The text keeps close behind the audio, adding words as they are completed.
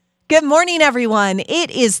Good morning, everyone.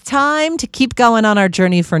 It is time to keep going on our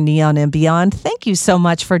journey for Neon and Beyond. Thank you so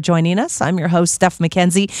much for joining us. I'm your host, Steph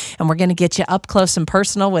McKenzie, and we're going to get you up close and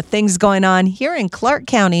personal with things going on here in Clark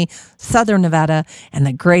County, Southern Nevada, and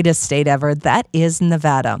the greatest state ever. That is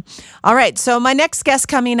Nevada. All right, so my next guest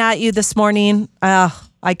coming at you this morning, I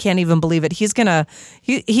can't even believe it. He's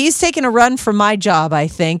taking a run for my job, I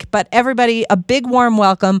think. But everybody, a big warm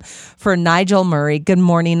welcome for Nigel Murray. Good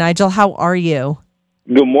morning, Nigel. How are you?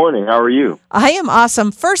 Good morning. How are you? I am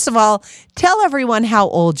awesome. First of all, tell everyone how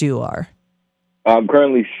old you are. I'm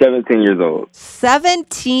currently 17 years old.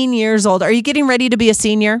 17 years old. Are you getting ready to be a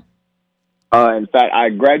senior? In fact, I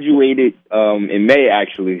graduated in May,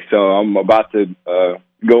 actually, so I'm about to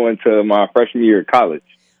go into my freshman year of college.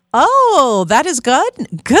 Oh, that is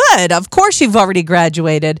good. Good. Of course, you've already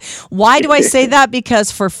graduated. Why do I say that?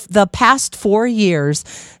 Because for the past 4 years,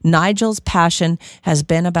 Nigel's passion has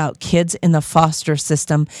been about kids in the foster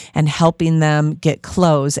system and helping them get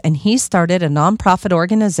clothes. And he started a nonprofit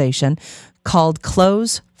organization called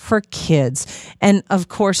Clothes for Kids. And of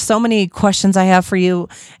course, so many questions I have for you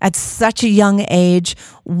at such a young age.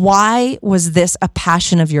 Why was this a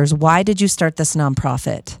passion of yours? Why did you start this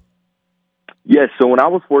nonprofit? Yes, so when I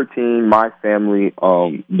was 14, my family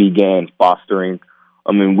began fostering.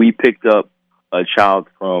 We picked up a child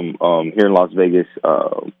from here in Las Vegas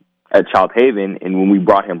at Child Haven, and when we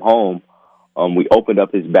brought him home, we opened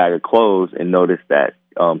up his bag of clothes and noticed that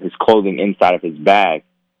his clothing inside of his bag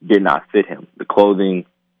did not fit him. The clothing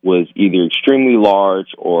was either extremely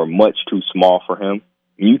large or much too small for him.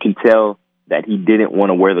 You can tell that he didn't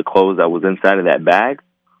want to wear the clothes that was inside of that bag.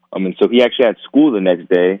 And so he actually had school the next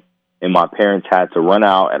day, and my parents had to run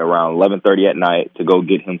out at around 11:30 at night to go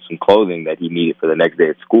get him some clothing that he needed for the next day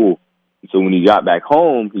at school. And so when he got back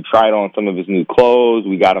home, he tried on some of his new clothes.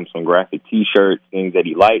 We got him some graphic T-shirts, things that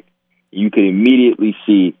he liked. You could immediately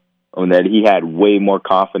see that he had way more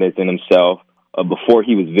confidence in himself. Before,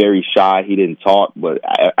 he was very shy. He didn't talk. But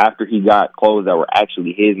after he got clothes that were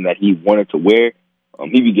actually his and that he wanted to wear,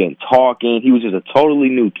 he began talking. He was just a totally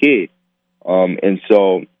new kid. And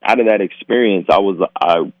so out of that experience, I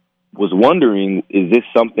was wondering, is this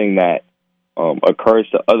something that occurs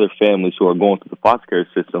to other families who are going through the foster care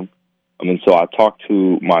system? So I talked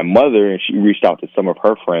to my mother, and she reached out to some of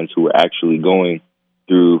her friends who were actually going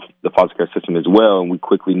through the foster care system as well, and we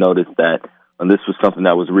quickly noticed that this was something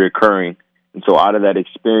that was reoccurring. And so out of that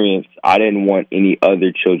experience, I didn't want any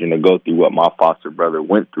other children to go through what my foster brother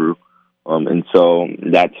went through. And so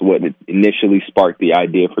that's what initially sparked the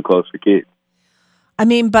idea for Clothes for Kids.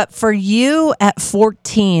 But for you at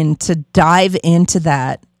 14 to dive into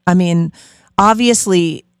that,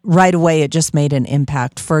 obviously right away it just made an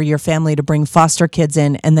impact for your family to bring foster kids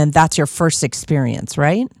in, and then that's your first experience,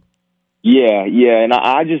 right? Yeah. And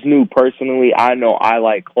I just knew personally, I know I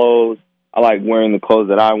like clothes. I like wearing the clothes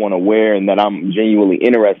that I want to wear and that I'm genuinely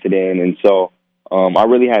interested in. And so I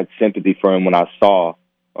really had sympathy for him when I saw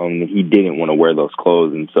that he didn't want to wear those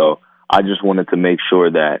clothes. And so I just wanted to make sure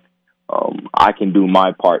that I can do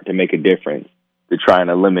my part to make a difference to try and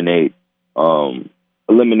eliminate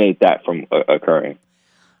that from occurring.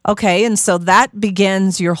 Okay, and so that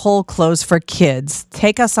begins your whole Clothes for Kids.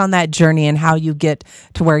 Take us on that journey and how you get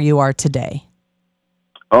to where you are today.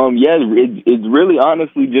 It's really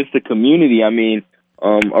honestly just a community.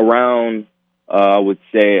 Around, I would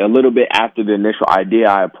say a little bit after the initial idea,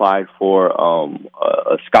 I applied for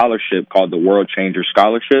a scholarship called the World Changer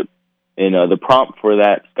Scholarship. And the prompt for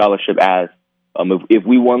that scholarship asked, if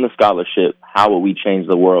we won the scholarship, how would we change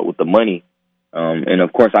the world with the money? And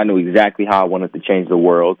of course, I knew exactly how I wanted to change the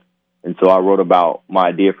world. And so I wrote about my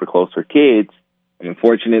idea for Clothes for Kids. And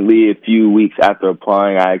unfortunately, a few weeks after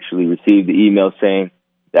applying, I actually received the email saying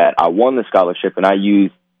that I won the scholarship, and I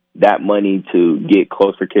used that money to get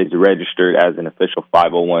Clothes for Kids registered as an official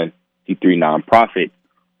 501c3 nonprofit.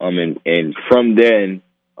 And from then,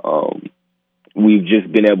 we've just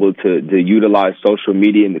been able to utilize social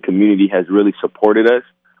media, and the community has really supported us.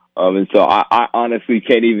 And so I honestly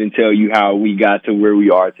can't even tell you how we got to where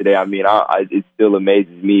we are today. It still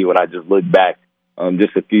amazes me when I just look back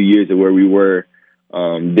just a few years of where we were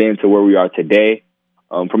then to where we are today.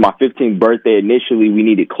 For my 15th birthday, initially we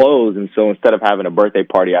needed clothes. And so instead of having a birthday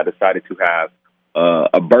party, I decided to have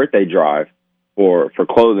a birthday drive for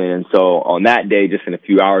clothing. And so on that day, just in a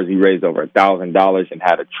few hours, we raised over $1,000 and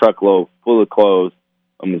had a truckload full of clothes.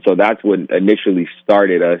 And so that's what initially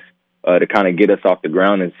started us to kind of get us off the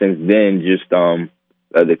ground. And since then, just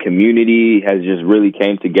the community has just really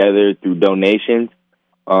came together through donations.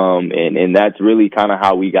 And that's really kind of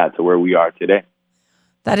how we got to where we are today.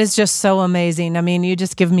 That is just so amazing. I mean, you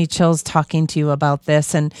just give me chills talking to you about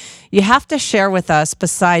this. And you have to share with us,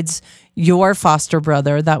 besides your foster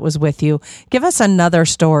brother that was with you, give us another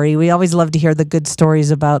story. We always love to hear the good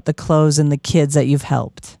stories about the clothes and the kids that you've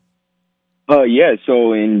helped. Yeah,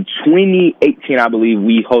 so in 2018, I believe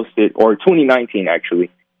we hosted, or 2019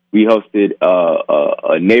 actually, we hosted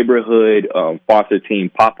a neighborhood foster team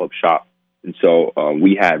pop-up shop. And so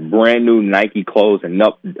we had brand new Nike clothes and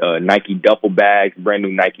Nike duffel bags, brand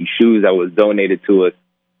new Nike shoes that was donated to us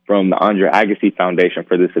from the Andre Agassi Foundation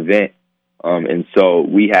for this event. And so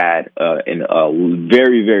we had a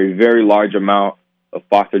very, very, very large amount of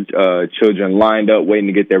foster children lined up waiting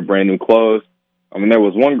to get their brand new clothes. And there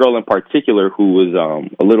was one girl in particular who was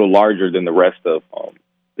a little larger than the rest of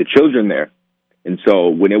the children there. And so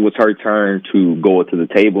when it was her turn to go to the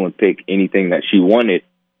table and pick anything that she wanted,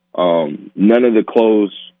 none of the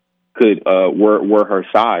clothes were her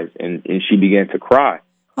size, and she began to cry.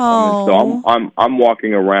 So I'm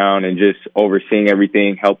walking around and just overseeing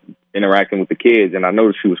everything, interacting with the kids, and I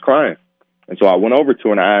noticed she was crying. And so I went over to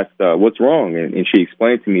her and I asked, what's wrong? And she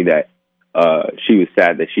explained to me that she was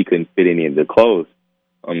sad that she couldn't fit any of the clothes.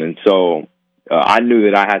 And so I knew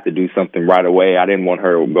that I had to do something right away. I didn't want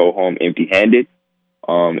her to go home empty-handed.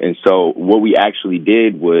 And so what we actually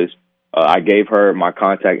did was I gave her my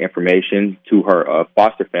contact information to her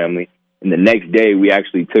foster family. And the next day, we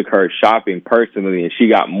actually took her shopping personally, and she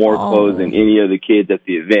got more clothes than any of the kids at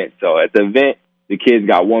the event. So at the event, the kids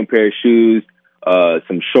got one pair of shoes,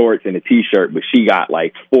 some shorts, and a T-shirt, but she got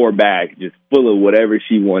like 4 bags just full of whatever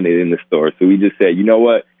she wanted in the store. So we just said, you know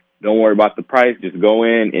what? Don't worry about the price. Just go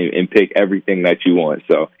in and pick everything that you want.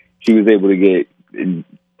 So she was able to get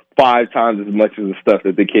 5 times as much of the stuff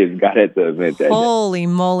that the kids got at the event that day. Holy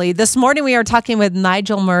moly. This morning we are talking with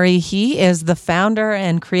Nigel Murray. He is the founder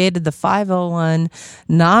and created the 501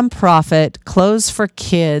 nonprofit Clothes for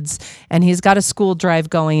Kids, and he's got a school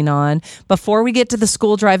drive going on. Before we get to the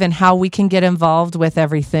school drive and how we can get involved with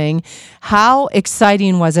everything, how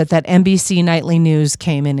exciting was it that NBC Nightly News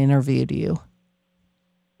came and interviewed you?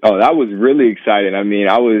 Oh, that was really exciting. I mean,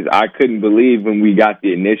 I couldn't believe when we got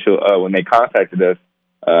the initial, when they contacted us.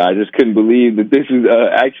 I just couldn't believe that this is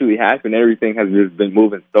actually happened. Everything has just been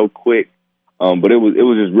moving so quick. But it was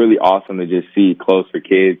just really awesome to just see Clothes for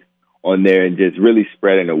Kids on there and just really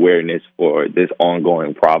spreading awareness for this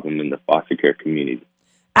ongoing problem in the foster care community.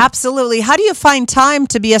 Absolutely. How do you find time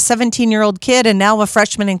to be a 17-year-old kid and now a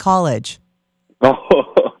freshman in college? Just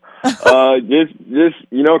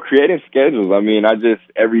creating schedules. I mean,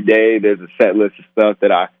 every day there's a set list of stuff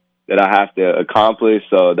that I have to accomplish.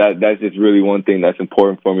 So that's just really one thing that's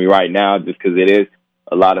important for me right now, just because it is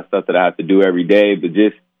a lot of stuff that I have to do every day. But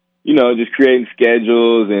just creating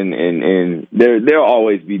schedules and there'll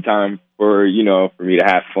always be time for me to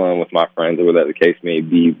have fun with my friends or whatever the case may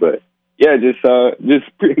be. But yeah, just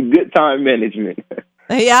pretty good time management.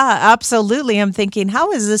 Yeah, absolutely. I'm thinking,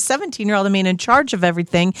 how is this 17-year-old, in charge of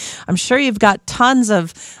everything? I'm sure you've got tons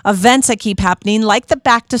of events that keep happening, like the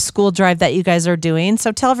back to school drive that you guys are doing.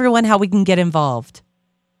 So tell everyone how we can get involved.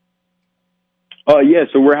 Yeah,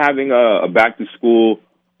 so we're having a back to school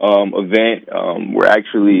event. We're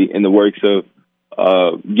actually in the works of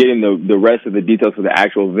getting the rest of the details of the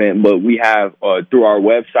actual event, but we have through our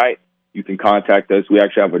website, you can contact us. We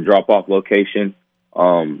actually have a drop-off location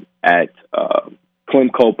at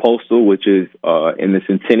Clemco Postal, which is in the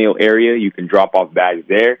Centennial area. You can drop off bags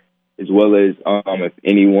there, as well as if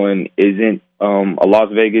anyone isn't a Las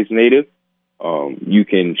Vegas native, you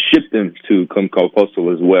can ship them to Clemco Postal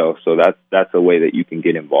as well. So that's a way that you can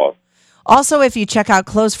get involved. Also, if you check out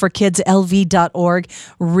clothesforkidslv.org,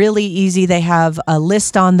 really easy. They have a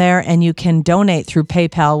list on there, and you can donate through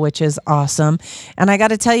PayPal, which is awesome. And I got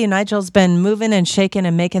to tell you, Nigel's been moving and shaking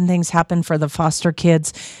and making things happen for the foster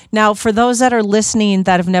kids. Now, for those that are listening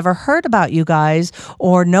that have never heard about you guys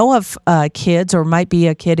or know of kids or might be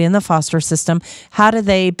a kid in the foster system, how do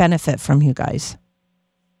they benefit from you guys?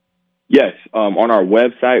 Yes. On our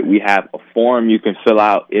website, we have a form you can fill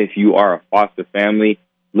out if you are a foster family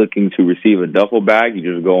looking to receive a duffel bag.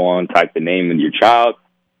 You just go on, type the name of your child,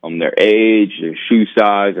 their age, their shoe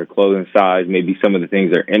size, their clothing size, maybe some of the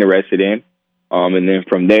things they're interested in. And then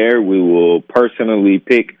from there, we will personally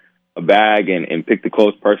pick a bag and pick the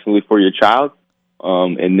clothes personally for your child.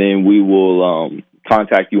 And then we will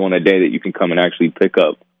contact you on a day that you can come and actually pick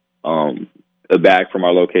up a bag from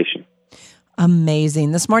our location.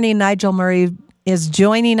 Amazing. This morning, Nigel Murray is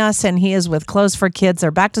joining us, and he is with Clothes for Kids. Their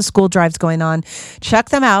back to school drives going on. Check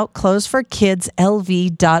them out,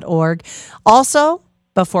 clothesforkidslv.org. Also,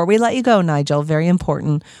 before we let you go, Nigel, very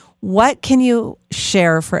important, What can you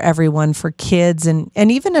share for everyone, for kids and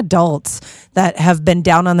even adults that have been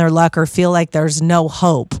down on their luck or feel like there's no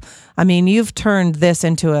hope? I mean, you've turned this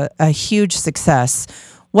into a huge success.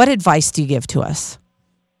 What advice do you give to us?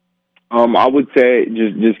 I would say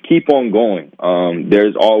just keep on going.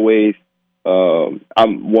 There's always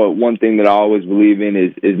one thing that I always believe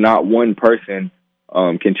in is not one person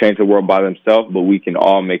can change the world by themselves, but we can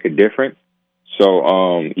all make a difference.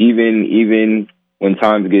 So even when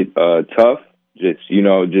times get tough, just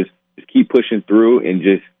keep pushing through and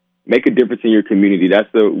just make a difference in your community. That's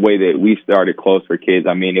the way that we started Close for Kids.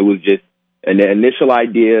 I mean, it was just an initial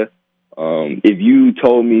idea. If you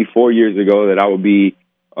told me 4 years ago that I would be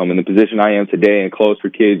in the position I am today and Close for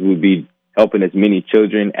Kids would be helping as many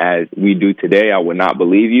children as we do today, I would not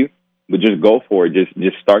believe you. But just go for it. Just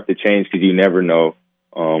start the change, because you never know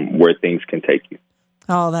where things can take you.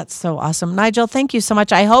 Oh, that's so awesome. Nigel, thank you so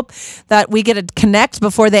much. I hope that we get to connect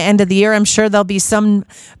before the end of the year. I'm sure there'll be some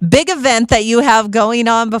big event that you have going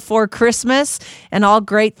on before Christmas, and all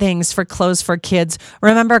great things for Close for Kids.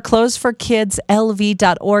 Remember,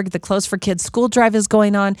 closeforkidslv.org. The Close for Kids school drive is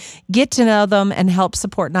going on. Get to know them and help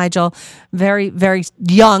support Nigel. Very, very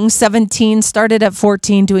young, 17, started at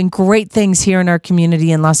 14, doing great things here in our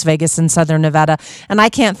community in Las Vegas and Southern Nevada. And I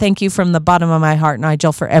can't thank you from the bottom of my heart,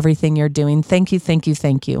 Nigel, for everything you're doing. Thank you, thank you.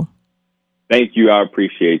 Thank you. Thank you. I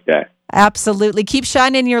appreciate that. Absolutely. Keep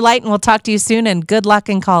shining your light, and we'll talk to you soon, and good luck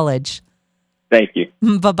in college. Thank you.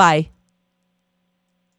 Bye-bye.